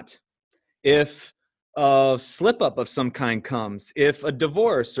or not, if a slip up of some kind comes, if a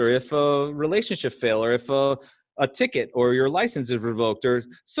divorce or if a relationship fail, or if a ticket or your license is revoked, or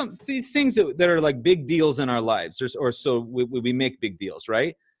these things that are like big deals in our lives, or so we make big deals,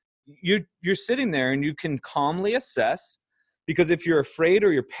 right? You're sitting there and you can calmly assess, because if you're afraid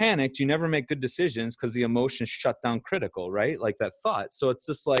or you're panicked, you never make good decisions because the emotions shut down critical, right? Like that thought. So it's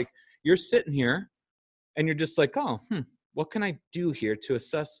just like you're sitting here and you're just like, what can I do here to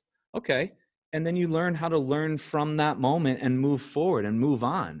assess? Okay. And then you learn how to learn from that moment and move forward and move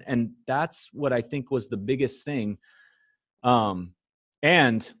on. And that's what I think was the biggest thing. And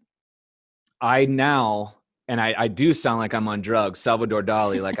I do sound like I'm on drugs, Salvador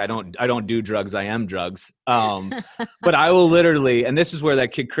Dali. Like I don't do drugs. I am drugs. But I will literally, and this is where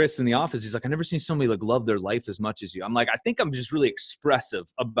that kid, Chris, in the office, he's like, I've never seen somebody like love their life as much as you. I'm like, I think I'm just really expressive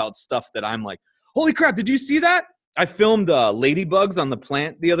about stuff that I'm like, holy crap, did you see that? I filmed ladybugs on the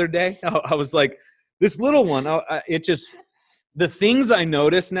plant the other day. I was like, this little one, the things I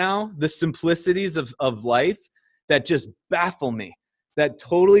notice now, the simplicities of life that just baffle me, that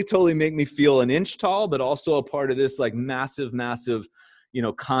totally make me feel an inch tall, but also a part of this like massive,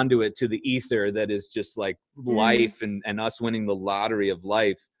 conduit to the ether that is just like life and us winning the lottery of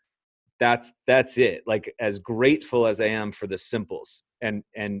life. That's it. Like, as grateful as I am for the simples, and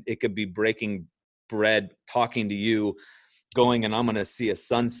it could be breaking bread, talking to you, going and I'm going to see a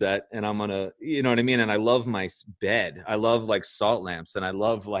sunset, and I'm going to, you know what I mean? And I love my bed. I love like salt lamps, and I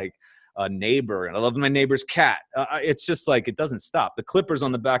love like a neighbor, and I love my neighbor's cat. It's just like, it doesn't stop. The clippers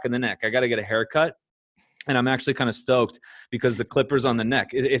on the back of the neck. I got to get a haircut, and I'm actually kind of stoked because the clippers on the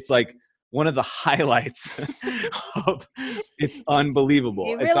neck, it's like one of the highlights of, it's unbelievable.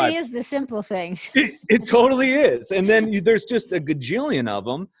 It really is the simple things. It totally is. And then there's just a gajillion of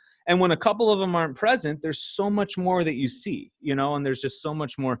them. And when a couple of them aren't present, there's so much more that you see, and there's just so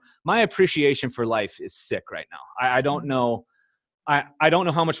much more. My appreciation for life is sick right now. I don't know. I don't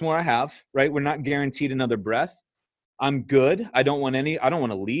know how much more I have, right? We're not guaranteed another breath. I'm good. I don't want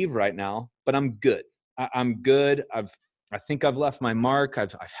to leave right now, but I'm good. I'm good. I think I've left my mark.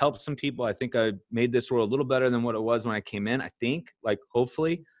 I've helped some people. I think I made this world a little better than what it was when I came in, I think, like,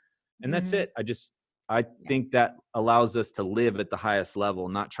 hopefully. And that's it. I think that allows us to live at the highest level,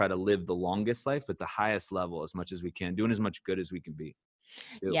 not try to live the longest life, but the highest level as much as we can, doing as much good as we can be.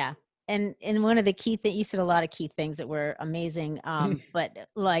 Yeah. And one of the key things, you said a lot of key things that were amazing. But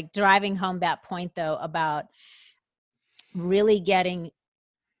like driving home that point though, about really getting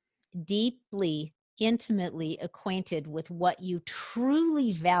deeply intimately acquainted with what you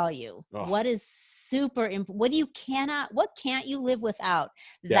truly value, what is super important, what can't you live without?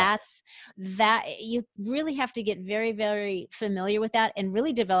 Yeah. That you really have to get very, very familiar with that and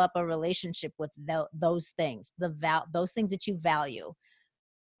really develop a relationship with those things, those things that you value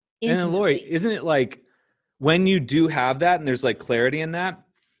And then, Lori, intimately. isn't it like when you do have that and there's like clarity in that,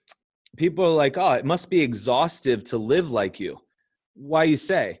 people are like, oh, it must be exhaustive to live like you. Why you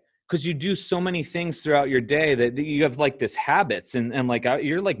say? Because you do so many things throughout your day that you have like this habits and like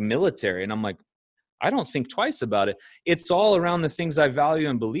you're like military. And I'm like, I don't think twice about it. It's all around the things I value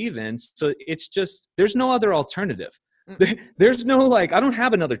and believe in. So it's just, there's no other alternative. There's no like, I don't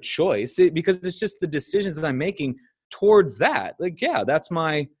have another choice because it's just the decisions that I'm making towards that. Like, yeah, that's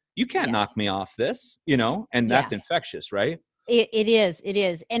you can't knock me off this, and that's infectious, right? It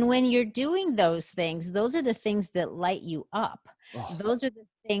is. And when you're doing those things, those are the things that light you up. Those are the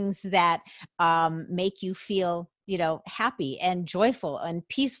things that make you feel, happy and joyful and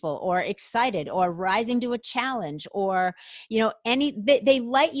peaceful or excited or rising to a challenge or, they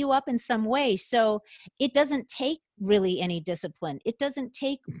light you up in some way. So it doesn't take really any discipline. It doesn't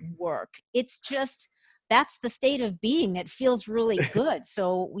take work. It's just, that's the state of being that feels really good.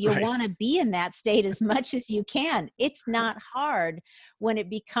 So you want to be in that state as much as you can. It's not hard when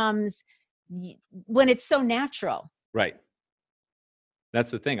when it's so natural. Right.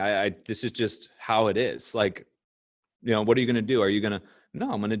 That's the thing. This is just how it is. Like, what are you going to do? Are you going to,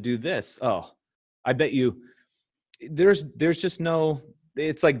 no, I'm going to do this. Oh, I bet you there's just no,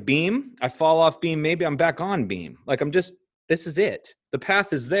 it's like beam. I fall off beam. Maybe I'm back on beam. Like this is it. The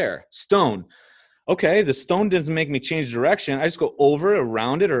path is there. Stone. Okay, the stone doesn't make me change direction. I just go over,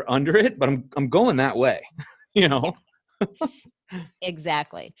 around it, or under it, but I'm going that way,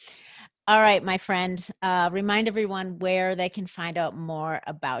 Exactly. All right, my friend. Remind everyone where they can find out more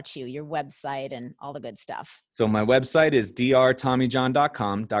about you, your website, and all the good stuff. So my website is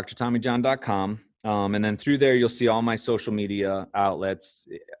drtommyjohn.com, drtommyjohn.com. And then through there, you'll see all my social media outlets.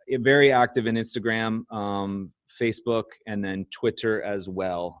 Very active in Instagram, Facebook, and then Twitter as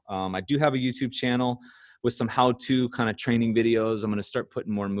well. I do have a YouTube channel with some how-to kind of training videos. I'm going to start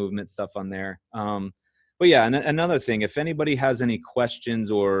putting more movement stuff on there. But yeah, and another thing, if anybody has any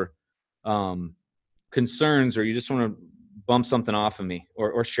questions or concerns, or you just want to bump something off of me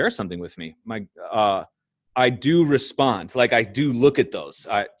or share something with me, I do respond. Like I do look at those.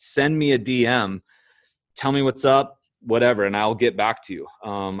 Send me a DM, tell me what's up, whatever, and I'll get back to you.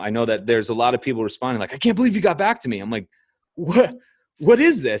 I know that there's a lot of people responding like, I can't believe you got back to me. I'm like, what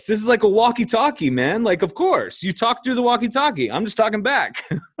is this? This is like a walkie-talkie, man. Like, of course, you talk through the walkie-talkie. I'm just talking back.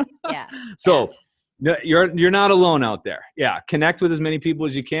 Yeah. So you're not alone out there. Yeah. Connect with as many people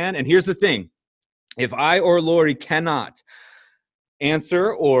as you can. And here's the thing. If I or Lori cannot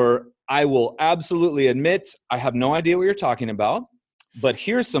answer, or I will absolutely admit I have no idea what you're talking about, but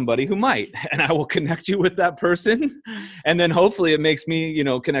here's somebody who might, and I will connect you with that person. And then hopefully it makes me,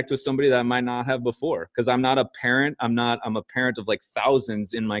 connect with somebody that I might not have before. Because I'm not a parent. I'm a parent of like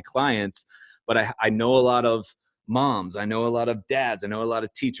thousands in my clients, but I know a lot of moms. I know a lot of dads. I know a lot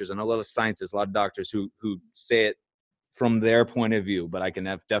of teachers. I know a lot of scientists, a lot of doctors who say it from their point of view, but I can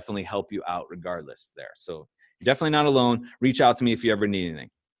definitely help you out regardless there. So you're definitely not alone. Reach out to me if you ever need anything.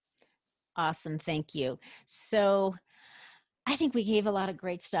 Awesome. Thank you. So I think we gave a lot of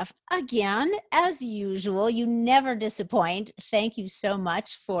great stuff. Again, as usual, you never disappoint. Thank you so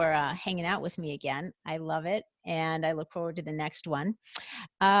much for hanging out with me again. I love it. And I look forward to the next one.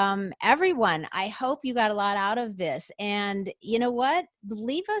 Everyone, I hope you got a lot out of this. And you know what?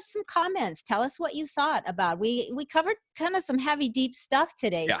 Leave us some comments. Tell us what you thought about. We covered kind of some heavy, deep stuff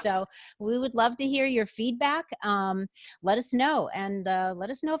today. Yeah. So we would love to hear your feedback. Let us know. And let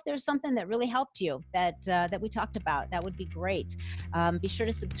us know if there's something that really helped you that we talked about. That would be great. Be sure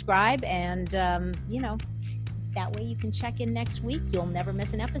to subscribe and, that way you can check in next week. You'll never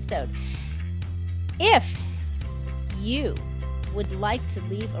miss an episode. If you would like to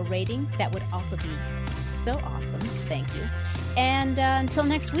leave a rating, that would also be so awesome. Thank you. And until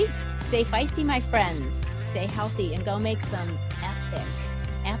next week, stay feisty, my friends. Stay healthy and go make some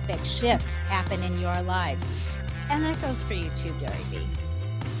epic shift happen in your lives. And that goes for you too, Gary Vee.